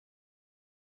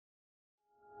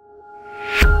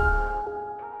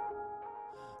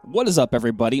What is up,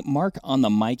 everybody? Mark on the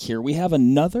mic here. We have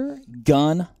another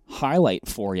gun highlight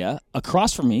for you.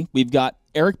 Across from me, we've got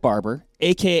Eric Barber,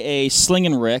 a.k.a.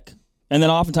 Slingin' Rick, and then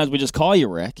oftentimes we just call you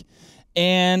Rick.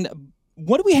 And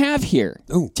what do we have here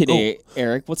today,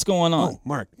 Eric? What's going on? Oh,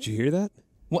 Mark, did you hear that?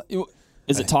 What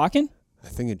is it talking? I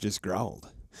think it just growled.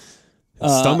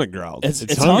 Its stomach growled. It's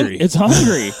hungry. It's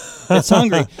hungry. It's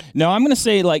hungry. Now, I'm going to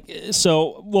say,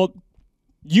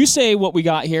 you say what we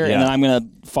got here, and then I'm going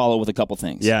to follow with a couple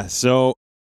things. Yeah, so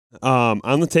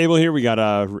on the table here, we got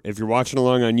if you're watching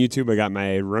along on YouTube, I got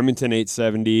my Remington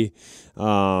 870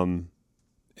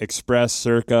 Express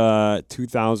circa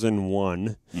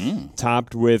 2001,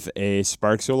 topped with a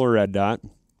Spark Solar Red Dot,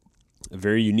 a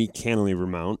very unique cantilever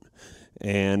mount,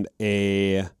 and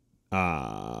a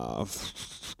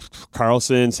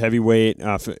Carlson's heavyweight,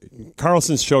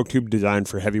 Carlson's choke tube designed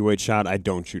for heavyweight shot. I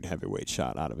don't shoot heavyweight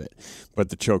shot out of it, but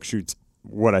the choke shoots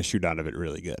what I shoot out of it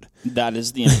really good. That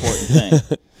is the important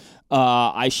thing.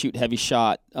 I shoot heavy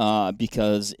shot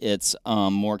because it's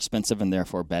more expensive and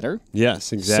therefore better.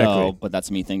 Yes, exactly. So, but that's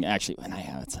me thinking. Actually, and I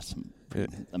have some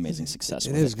amazing success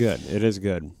with it. It is good. It is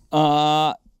good.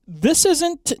 This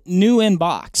isn't new in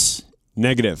box.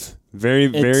 Negative. Very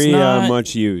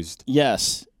much used.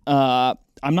 Yes.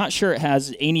 I'm not sure it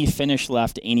has any finish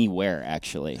left anywhere,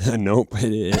 actually. Nope,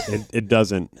 it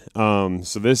doesn't.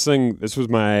 So this was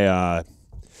my,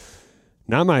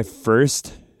 not my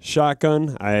first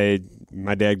shotgun.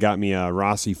 My dad got me a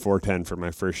Rossi 410 for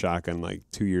my first shotgun like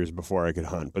 2 years before I could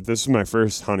hunt. But this was my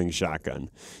first hunting shotgun.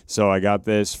 So I got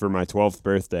this for my 12th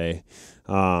birthday.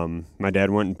 My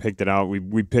dad went and picked it out.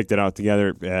 We picked it out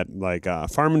together at like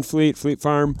Farm and Fleet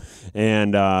Farm,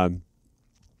 and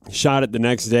shot it the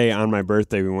next day on my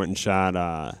birthday. We went and shot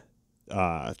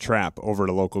trap over at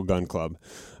a local gun club,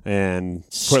 and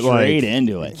put straight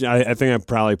into it. I think I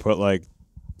probably put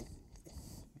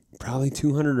probably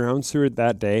 200 rounds through it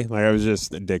that day. Like, I was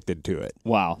just addicted to it.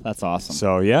 Wow, that's awesome.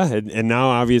 So yeah, and now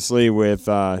obviously with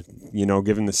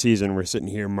given the season, we're sitting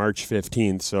here March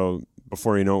 15th. So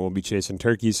before you know it, we'll be chasing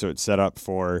turkeys. So it's set up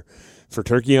for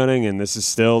turkey hunting, and this is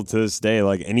still to this day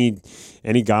like any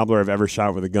gobbler I've ever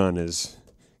shot with a gun is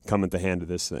come at the hand of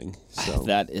this thing. So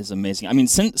that is amazing. I mean,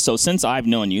 since I've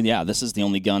known you, this is the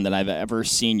only gun that I've ever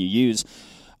seen you use.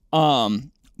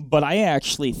 But I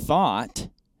actually thought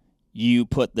you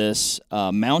put this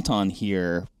mount on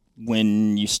here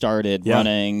when you started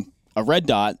running a red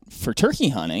dot for turkey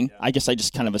hunting. Yeah. I guess I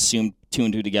just kind of assumed two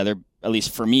and two together, at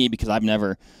least for me, because I've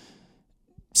never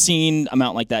seen a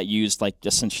mount like that used, like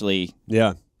essentially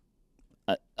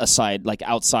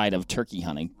outside of turkey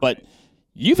hunting. But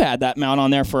you've had that mount on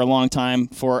there for a long time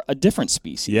for a different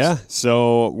species. Yeah.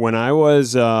 So when I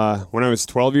was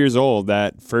 12 years old,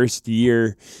 that first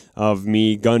year of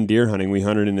me gun deer hunting, we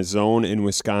hunted in a zone in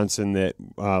Wisconsin that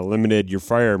limited your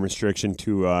firearm restriction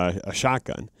to a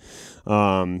shotgun.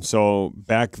 So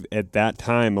back at that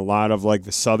time, a lot of like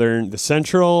the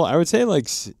central, I would say like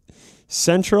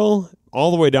central, all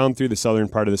the way down through the southern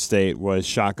part of the state was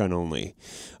shotgun only.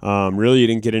 Really, you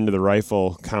didn't get into the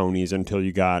rifle counties until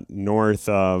you got north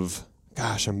of,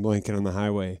 I'm blanking on the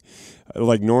highway.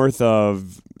 Like north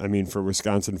of, for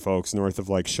Wisconsin folks, north of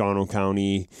like Shawano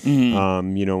County.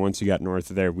 Mm-hmm. Once you got north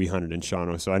of there, we hunted in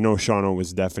Shawano. So I know Shawano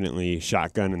was definitely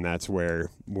shotgun, and that's where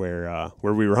we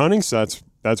were hunting. So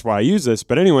that's why I use this.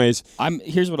 But anyways,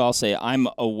 here's what I'll say. I'm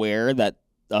aware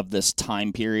of this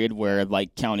time period where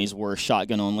like counties were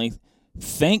shotgun only.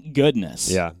 Thank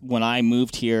goodness. Yeah. When I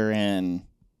moved here when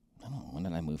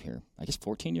did I move here? I guess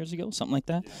 14 years ago, something like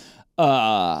that.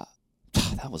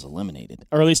 That was eliminated.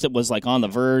 Or at least it was like on the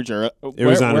verge, or it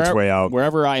was on its way out.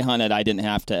 Wherever I hunted, I didn't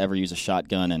have to ever use a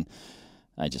shotgun, and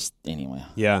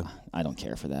Yeah. I don't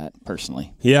care for that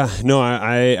personally. Yeah, no, I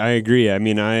agree. I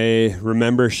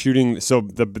remember shooting. So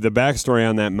the backstory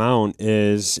on that mount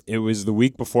is it was the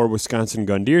week before Wisconsin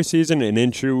gun deer season, and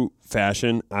in true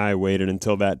fashion, I waited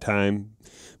until that time.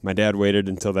 My dad waited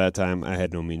until that time. I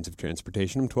had no means of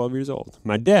transportation. I'm 12 years old.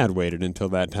 My dad waited until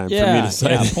that time for me to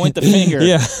sight. Yeah, point the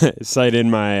finger. Sight in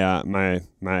my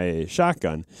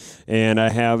shotgun, and I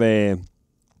have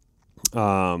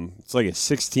it's like a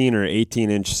 16 or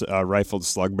 18 inch rifled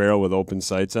slug barrel with open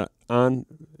sights on,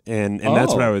 and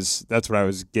that's what I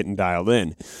was getting dialed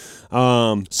in.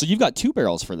 So you've got two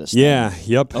barrels for this. Yeah.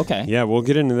 Thing. Yep. Okay. Yeah, we'll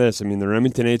get into this. The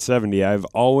Remington 870. I've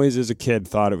always, as a kid,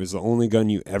 thought it was the only gun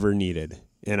you ever needed.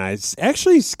 And I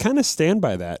actually kind of stand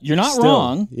by that. You're not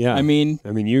wrong. Yeah.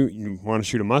 You want to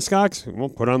shoot a muskox? Well,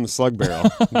 put on the slug barrel.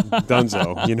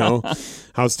 Dunzo.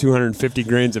 How's 250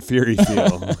 grains of Fury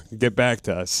feel? Get back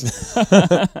to us.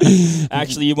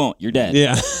 Actually, you won't. You're dead.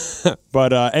 Yeah.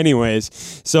 But anyways,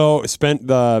 so spent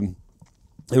the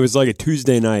It was like a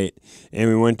Tuesday night, and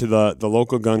we went to the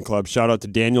local gun club. Shout out to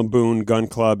Daniel Boone Gun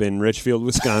Club in Richfield,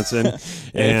 Wisconsin.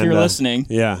 If you're listening.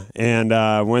 Yeah, and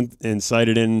went and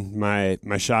sighted in my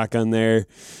shotgun there,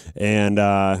 and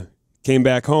came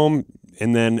back home,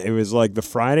 and then it was like the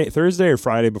Thursday or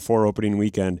Friday before opening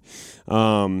weekend.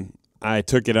 I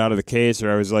took it out of the case,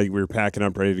 or we were packing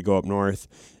up ready to go up north,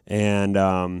 and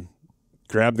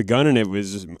grabbed the gun, and it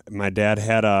was, my dad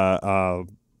had a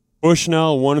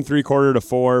Bushnell 1 3/4 to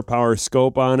 4 power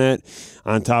scope on it,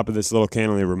 on top of this little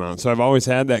cantilever mount. So I've always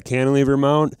had that cantilever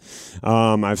mount.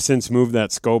 I've since moved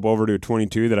that scope over to a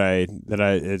 22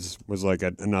 was like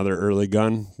another early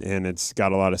gun, and it's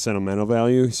got a lot of sentimental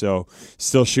value. So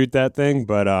still shoot that thing,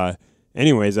 but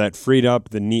anyways, that freed up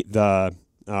any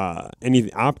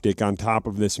optic on top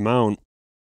of this mount.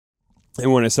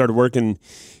 And when I started working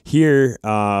here,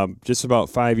 just about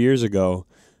 5 years ago,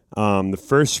 the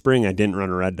first spring I didn't run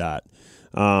a red dot.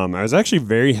 I was actually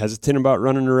very hesitant about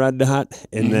running a red dot,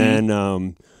 and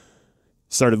then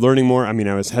started learning more. I mean,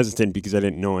 I was hesitant because I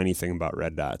didn't know anything about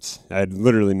red dots. I had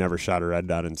literally never shot a red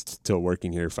dot until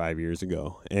working here 5 years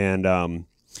ago, and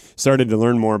started to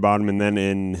learn more about them. And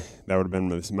then that would have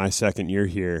been my second year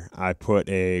here, I put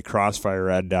a Crossfire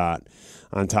red dot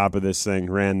on top of this thing,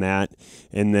 ran that,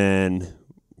 and then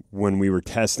when we were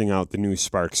testing out the new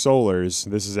Spark Solars,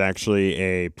 this is actually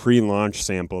a pre-launch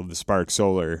sample of the Spark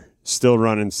Solar. Still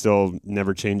running, still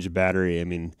never changed the battery. I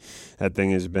mean, that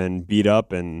thing has been beat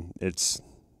up and it's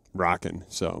rocking.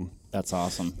 So that's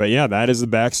awesome. But yeah, that is the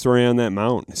backstory on that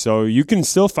mount. So you can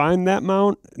still find that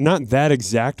mount, not that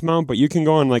exact mount, but you can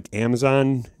go on like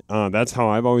Amazon. That's how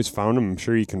I've always found them. I'm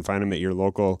sure you can find them at your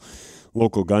local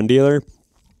gun dealer.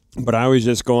 But I always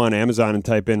just go on Amazon and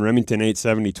type in Remington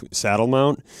 870 saddle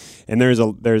mount, and there's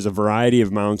a variety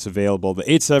of mounts available. The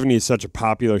 870 is such a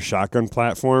popular shotgun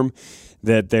platform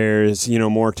that there's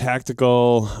more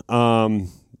tactical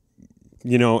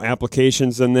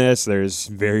applications than this. There's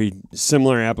very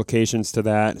similar applications to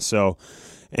that. So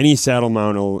any saddle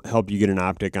mount will help you get an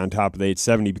optic on top of the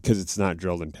 870 because it's not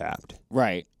drilled and tapped.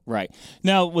 Right.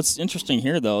 Now, what's interesting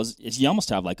here, though, is you almost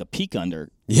have like a peek under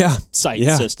sight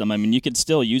system. I mean, you could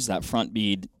still use that front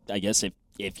bead, I guess,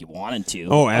 if you wanted to.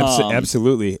 Oh,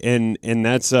 absolutely. And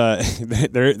that's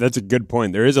that's a good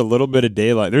point. There is a little bit of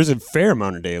daylight. There's a fair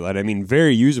amount of daylight. I mean,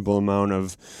 very usable amount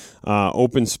of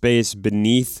open space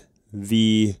beneath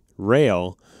the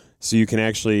rail, so you can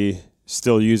actually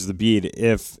still use the bead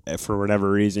if for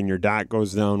whatever reason your dot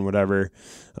goes down, whatever,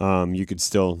 you could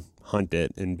still hunt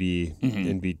it and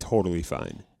be totally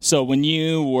fine. So when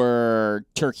you were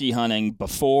turkey hunting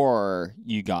before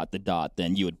you got the dot,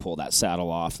 then you would pull that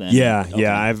saddle off then? Yeah.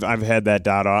 I've had that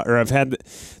dot off, or I've had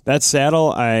that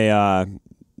saddle.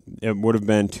 It would have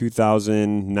been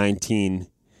 2019.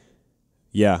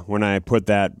 Yeah, when I put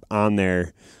that on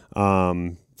there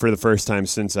for the first time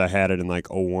since I had it in like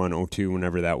 01, 02,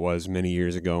 whenever that was, many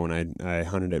years ago when I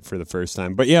hunted it for the first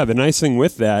time. But yeah, the nice thing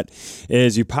with that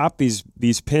is you pop these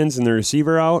pins in the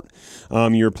receiver out,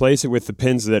 you replace it with the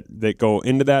pins that go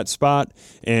into that spot,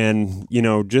 and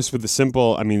just with the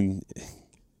simple, I mean,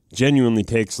 genuinely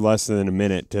takes less than a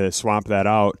minute to swap that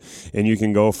out, and you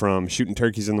can go from shooting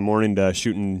turkeys in the morning to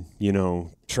shooting,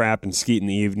 trap and skeet in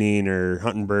the evening, or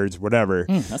hunting birds, whatever.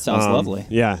 That sounds lovely.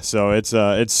 Yeah, so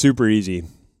it's super easy.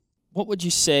 What would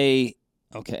you say?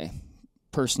 Okay,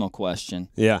 personal question.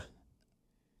 Yeah.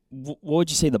 What would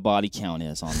you say the body count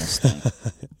is on this thing?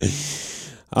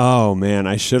 Oh man,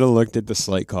 I should have looked at the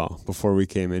slate call before we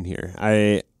came in here.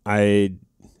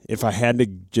 If I had to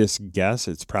just guess,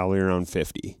 it's probably around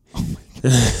 50. Oh my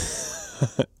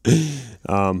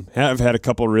God. I've had a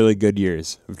couple really good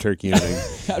years of turkey hunting.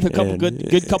 Had a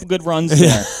couple good runs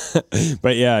there.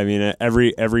 But yeah, I mean,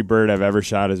 every bird I've ever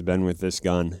shot has been with this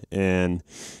gun, and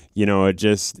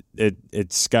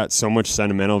it's got so much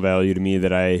sentimental value to me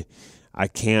that I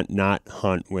can't not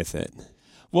hunt with it.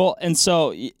 Well, and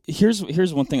so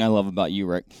here's one thing I love about you,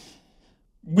 Rick.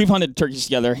 We've hunted turkeys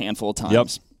together a handful of times. Yep.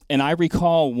 And I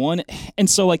recall one, and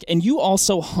so and you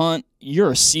also hunt,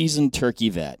 you're a seasoned turkey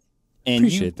vet.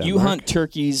 And you hunt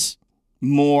turkeys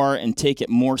more and take it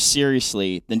more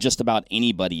seriously than just about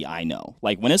anybody I know.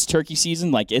 Like when it's turkey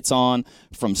season, like it's on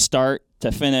from start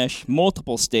to finish,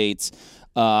 multiple states.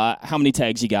 How many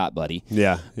tags you got, buddy?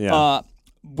 Yeah.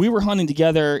 We were hunting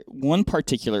together one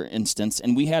particular instance,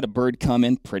 and we had a bird come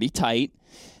in pretty tight,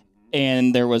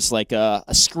 and there was like a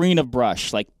screen of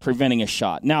brush, like preventing a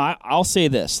shot. Now, I'll say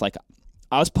this, like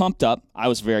I was pumped up. I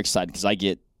was very excited because I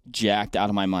get jacked out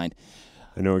of my mind.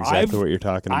 I know exactly what you're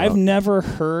talking about. I've never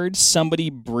heard somebody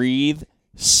breathe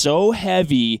so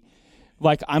heavy.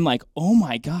 Like, I'm like, oh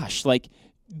my gosh. Like,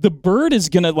 the bird is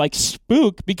going to like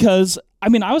spook because, I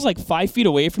mean, I was like 5 feet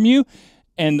away from you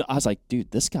and I was like,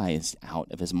 dude, this guy is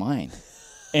out of his mind.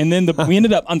 And then we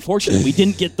ended up, unfortunately, we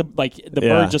didn't get the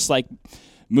bird just like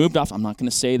moved off. I'm not going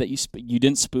to say that you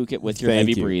didn't spook it with your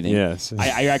heavy breathing. Yes.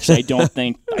 I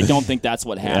don't think that's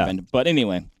what happened. Yeah. But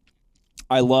anyway,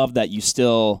 I love that you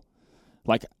still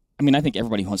like, I mean, I think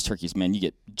everybody who hunts turkeys, man, you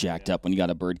get jacked up when you got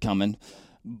a bird coming,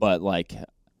 but like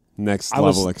next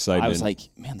level excitement. I was like,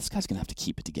 man, this guy's going to have to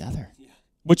keep it together.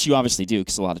 Which you obviously do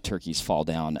because a lot of turkeys fall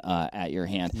down at your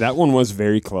hand. That one was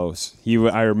very close.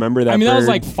 I remember that. I mean, bird. That was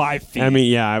like 5 feet. I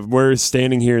mean, yeah, we're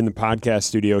standing here in the podcast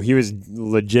studio. He was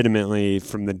legitimately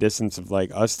from the distance of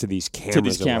like us to these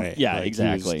cameras away. Yeah, like,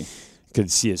 exactly. Could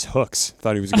see his hooks.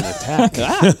 Thought he was going to attack.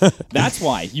 That's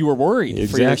why you were worried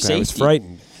for your safety. I was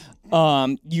frightened.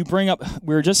 You bring up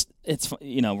we're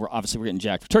getting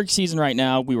jacked for turkey season right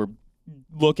now. We were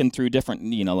looking through different,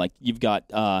 like you've got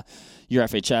your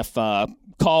FHF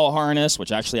call harness,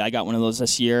 which actually I got one of those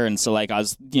this year, and so like I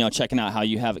was checking out how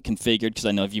you have it configured because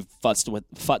I know you've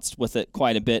futzed with it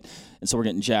quite a bit, and so we're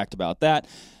getting jacked about that.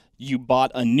 You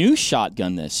bought a new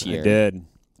shotgun this year. I did,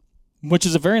 which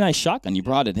is a very nice shotgun. You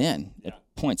brought it in. It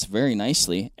points very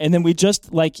nicely, and then you're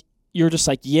just like,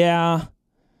 yeah,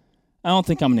 I don't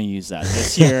think I'm going to use that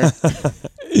this year.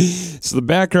 So the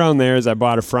background there is I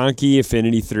bought a Franke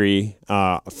Affinity 3,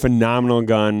 phenomenal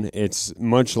gun. It's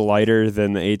much lighter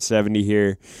than the 870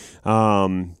 here.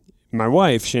 My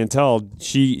wife, Chantel,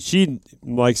 she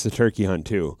likes the turkey hunt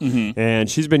too. Mm-hmm. And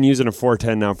she's been using a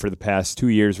 410 now for the past 2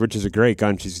 years, which is a great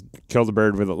gun. She's killed a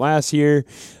bird with it last year.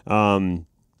 I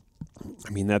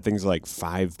mean, that thing's like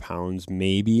 5 pounds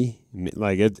maybe.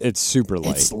 Like it's super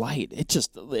light. It's light.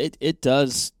 It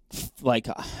does... Like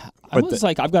I've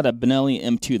got a Benelli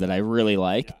M2 that I really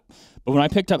like, but when I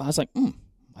picked up, I was like,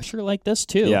 I sure like this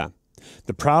too. Yeah.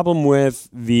 The problem with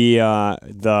the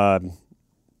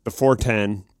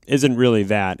 410 isn't really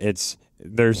that.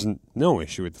 There's no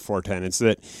issue with the 410. It's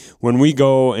that when we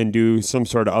go and do some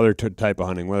sort of other type of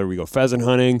hunting, whether we go pheasant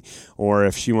hunting or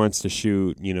if she wants to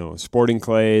shoot, sporting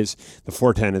clays, the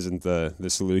 410 isn't the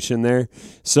solution there.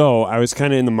 So I was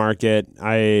kind of in the market.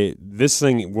 This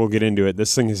thing, we'll get into it.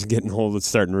 This thing is getting old. It's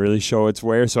starting to really show its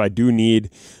wear. So I do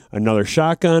need another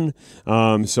shotgun.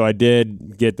 So I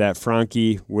did get that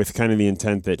Franke with kind of the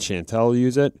intent that Chantel will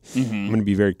use it. Mm-hmm. I'm going to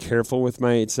be very careful with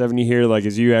my 870 here. Like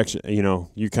as you actually,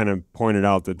 you kind of pointed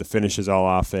out that the finish is all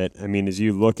off it. I mean, as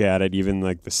you look at it, even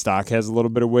like the stock has a little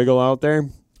bit of wiggle out there.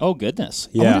 Oh, goodness.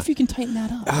 Yeah. I wonder if you can tighten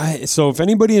that up. So if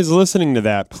anybody is listening to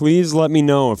that, please let me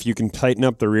know if you can tighten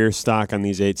up the rear stock on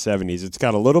these 870s. It's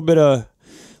got a little bit of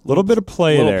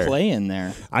play there. Little play in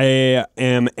there. I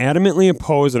am adamantly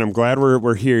opposed, and I'm glad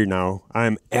we're here now.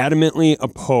 I'm adamantly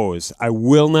opposed. I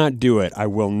will not do it. I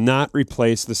will not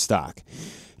replace the stock.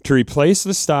 To replace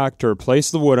the stock, to replace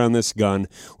the wood on this gun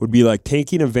would be like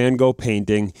taking a Van Gogh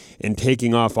painting and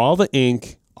taking off all the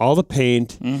ink, all the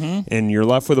paint, and you're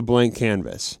left with a blank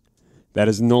canvas. That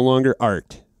is no longer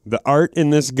art. The art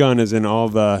in this gun is in all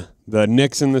the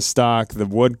nicks in the stock, the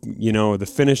wood,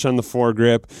 the finish on the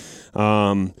foregrip.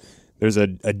 There's a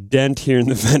dent here in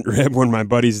the vent rib when my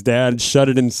buddy's dad shut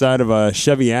it inside of a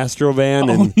Chevy Astro van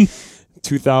in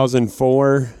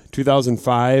 2004,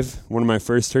 2005. One of my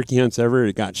first turkey hunts ever.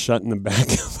 It got shut in the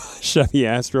back of a Chevy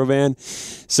Astro van.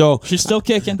 So she's still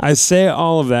kicking. I say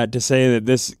all of that to say that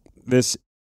this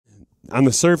on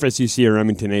the surface you see a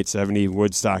Remington 870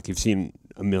 wood stock. You've seen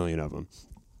a million of them.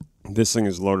 This thing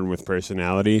is loaded with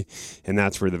personality, and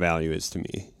that's where the value is to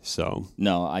me. So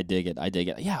no, I dig it.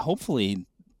 Yeah, hopefully.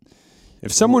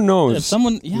 If someone knows,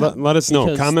 let us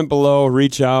know. Comment below.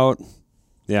 Reach out.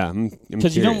 Yeah, I'm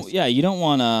curious. You don't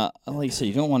want to, like you said,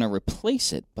 you don't want to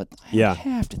replace it, but I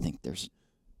have to think there's.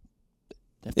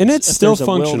 And it's still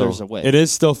functional. It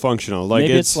is still functional. Like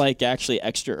maybe it's like actually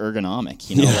extra ergonomic,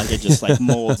 like it just like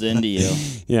molds into you.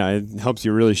 Yeah, it helps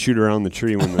you really shoot around the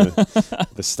tree when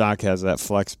the stock has that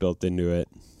flex built into it.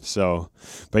 So,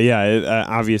 but yeah,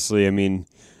 obviously, I mean,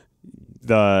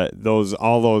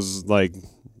 all those like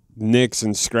nicks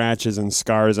and scratches and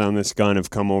scars on this gun have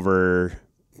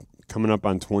coming up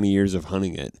on 20 years of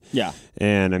hunting it. Yeah.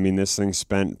 And I mean, this thing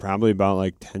spent probably about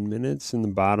like 10 minutes in the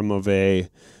bottom of a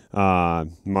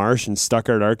marsh in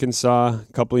Stuttgart, Arkansas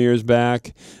a couple of years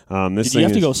back. Did you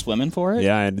have to go swimming for it?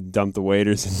 Yeah, I had to dump the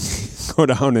waders and go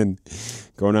down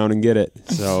and get it.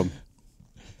 So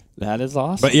that is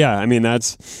awesome. But yeah, I mean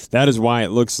that is why it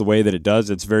looks the way that it does.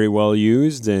 It's very well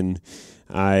used, and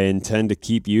I intend to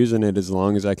keep using it as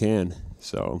long as I can.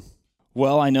 So,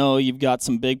 well, I know you've got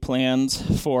some big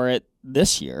plans for it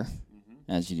this year,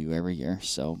 as you do every year.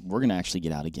 So we're going to actually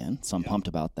get out again. So I'm pumped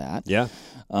about that. Yeah.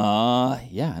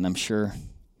 And I'm sure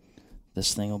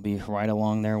this thing will be right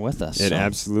along there with us. It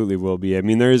absolutely will be. I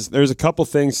mean, there's a couple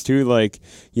things too. Like,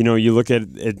 you know, you look at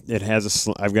it. It has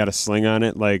I've got a sling on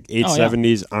it. Like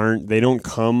 870s they don't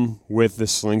come with the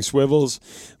sling swivels,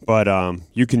 but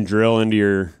you can drill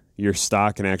into your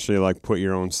stock and actually like put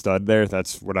your own stud there.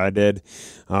 That's what I did.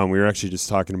 We were actually just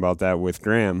talking about that with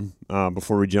Graham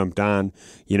before we jumped on.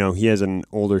 You know, he has an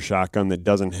older shotgun that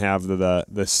doesn't have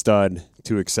the stud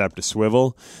to accept a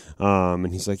swivel,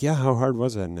 and he's like, "Yeah, how hard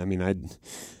was it?" And I mean, I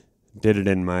did it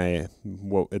in my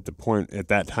at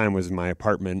that time was my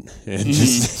apartment, and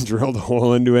just drilled a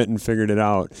hole into it and figured it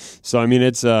out. So I mean,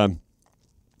 it's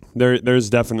there's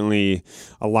definitely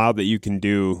a lot that you can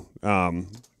do.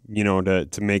 You know,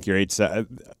 to make your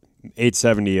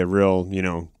 870 a real, you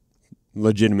know,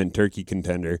 legitimate turkey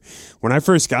contender. When I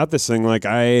first got this thing, like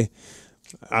the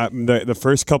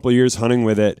first couple of years hunting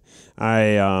with it,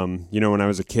 you know, when I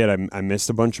was a kid, I missed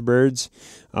a bunch of birds,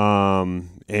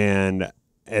 and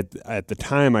at the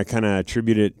time I kind of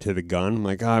attributed it to the gun. I'm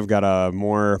like, I've got a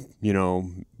more, you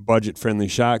know, budget friendly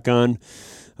shotgun.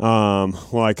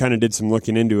 Well, I kind of did some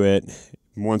looking into it.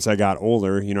 Once I got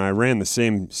older, you know, I ran the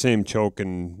same choke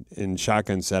and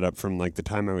shotgun setup from like the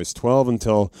time I was 12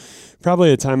 until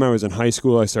probably the time I was in high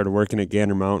school. I started working at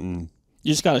Gander Mountain.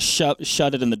 You just got to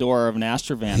shut it in the door of an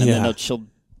Astrovan, and then she'll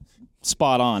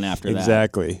spot on after that.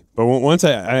 Exactly. But once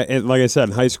like I said,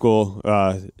 in high school,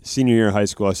 senior year of high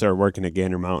school, I started working at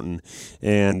Gander Mountain,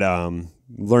 and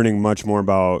learning much more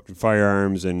about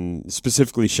firearms and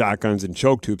specifically shotguns and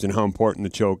choke tubes and how important the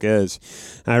choke is.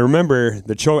 And I remember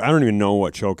the choke. I don't even know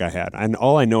what choke I had. And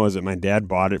all I know is that my dad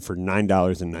bought it for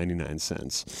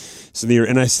 $9.99. So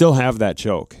and I still have that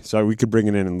choke. So we could bring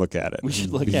it in and look at it. We should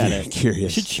look at it.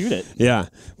 Curious. We should shoot it. Yeah.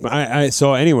 But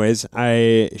so anyways,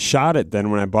 I shot it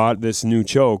then when I bought this new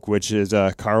choke, which is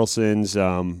Carlson's.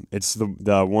 It's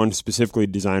the one specifically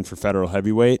designed for federal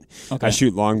heavyweight. Okay. I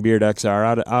shoot Longbeard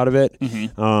XR out of it. Mm-hmm.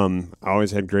 I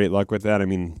always had great luck with that. I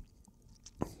mean,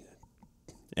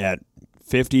 at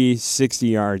 50, 60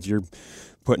 yards, you're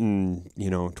putting, you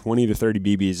know, 20 to 30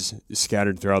 BBs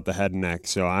scattered throughout the head and neck.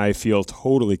 So I feel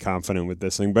totally confident with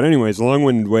this thing. But anyways,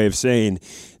 long-winded way of saying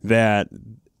that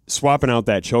swapping out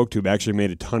that choke tube actually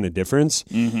made a ton of difference.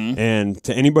 Mm-hmm. And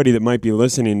to anybody that might be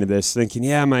listening to this thinking,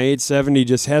 yeah, my 870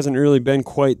 just hasn't really been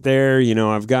quite there. You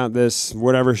know, I've got this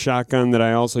whatever shotgun that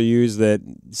I also use that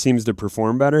seems to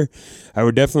perform better. I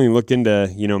would definitely look into,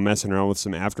 you know, messing around with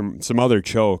some other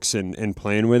chokes and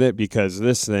playing with it, because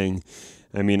this thing,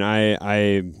 I mean,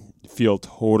 I feel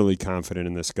totally confident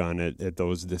in this gun at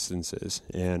those distances.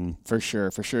 And for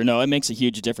sure. No, it makes a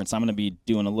huge difference. I'm going to be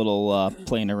doing a little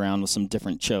playing around with some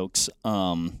different chokes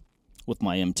with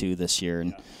my M2 this year,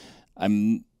 and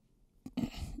I'm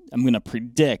going to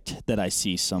predict that I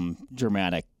see some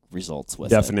dramatic results with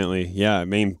Definitely. Yeah. I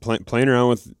mean, playing around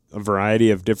with a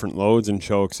variety of different loads and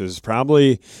chokes is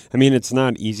probably, I mean, it's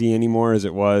not easy anymore as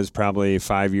it was probably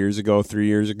 5 years ago, 3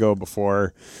 years ago,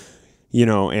 before, you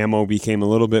know, ammo became a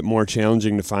little bit more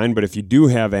challenging to find. But if you do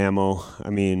have ammo, I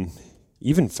mean,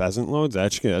 even pheasant loads,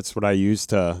 actually, that's what I use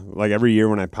to, like, every year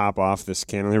when I pop off this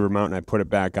cantilever mount and I put it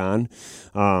back on,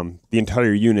 the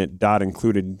entire unit, dot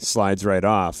included, slides right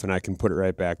off, and I can put it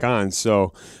right back on.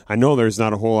 So I know there's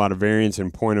not a whole lot of variance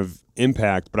in point of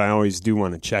impact, but I always do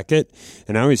want to check it,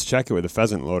 and I always check it with a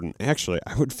pheasant load. And actually,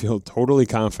 I would feel totally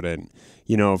confident,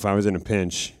 you know, if I was in a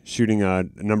pinch, shooting a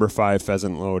number 5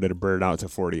 pheasant load at a bird out to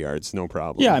 40 yards, no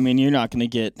problem. Yeah, I mean, you're not going to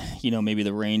get, you know, maybe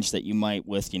the range that you might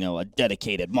with, you know, a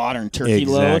dedicated modern turkey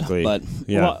exactly. load, but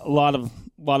yeah. a lot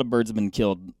of birds have been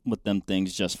killed with them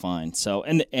things just fine. So,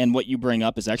 and what you bring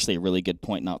up is actually a really good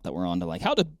point. Not that we're on to like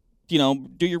how to, you know,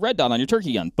 do your red dot on your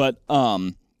turkey gun, but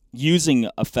using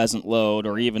a pheasant load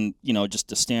or even, you know, just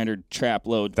a standard trap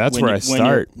load. That's where I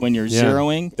start. When you're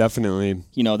zeroing. Definitely.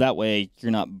 You know, that way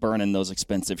you're not burning those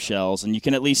expensive shells, and you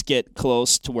can at least get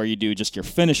close to where you do just your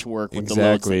finish work with the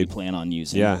loads that you plan on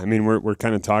using. Yeah, I mean, we're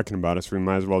kind of talking about it, so we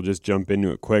might as well just jump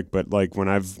into it quick. But like when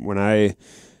I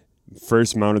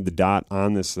first mounted the dot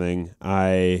on this thing,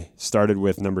 I started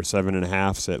with number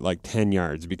 7.5s at like 10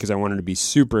 yards because I wanted to be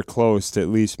super close to at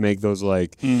least make those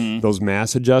like those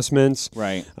mass adjustments.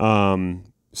 Right.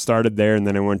 Started there, and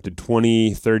then I went to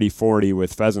 20, 30, 40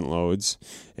 with pheasant loads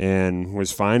and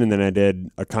was fine. And then I did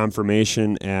a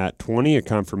confirmation at 20, a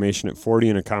confirmation at 40,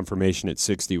 and a confirmation at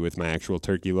 60 with my actual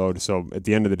turkey load. So at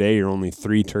the end of the day, you're only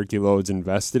 3 turkey loads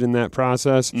invested in that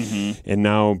process. Mm-hmm. And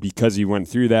now because you went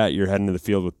through that, you're heading to the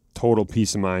field with total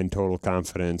peace of mind, total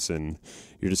confidence, and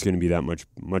you're just going to be that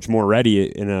much more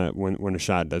ready when a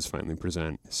shot does finally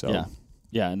present. So. Yeah.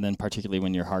 Yeah, and then particularly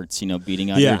when your heart's,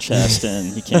 beating on your chest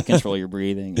and you can't control your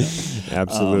breathing.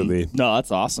 Absolutely. No,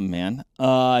 that's awesome, man.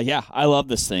 Yeah, I love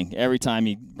this thing. Every time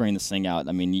you bring this thing out,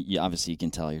 I mean, obviously you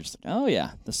can tell you're just like, oh,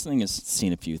 yeah, this thing has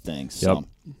seen a few things. So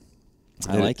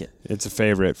I like it. It's a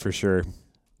favorite for sure.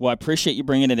 Well, I appreciate you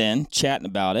bringing it in, chatting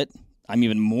about it. I'm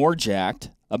even more jacked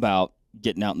about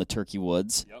getting out in the turkey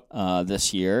woods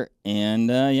this year. And,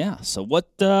 so what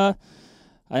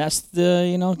I asked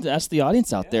the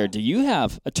audience out there, do you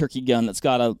have a turkey gun that's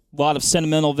got a lot of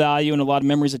sentimental value and a lot of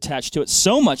memories attached to it,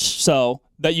 so much so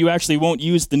that you actually won't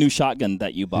use the new shotgun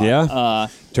that you bought? Yeah.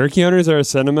 Turkey hunters are a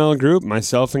sentimental group,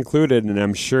 myself included, and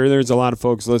I'm sure there's a lot of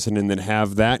folks listening that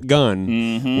have that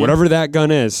gun, whatever that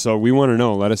gun is. So we want to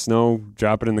know. Let us know.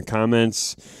 Drop it in the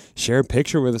comments. Share a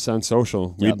picture with us on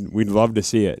social. We'd love to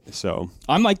see it. So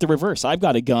I'm like the reverse. I've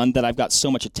got a gun that I've got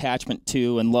so much attachment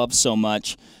to and love so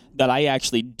much that I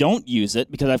actually don't use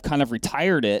it because I've kind of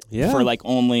retired it for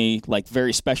only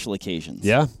very special occasions.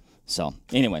 Yeah. So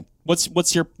anyway,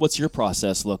 what's your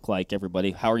process look like,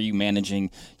 everybody? How are you managing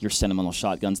your sentimental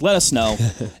shotguns? Let us know.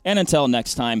 And until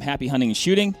next time, happy hunting and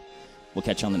shooting. We'll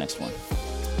catch you on the next one.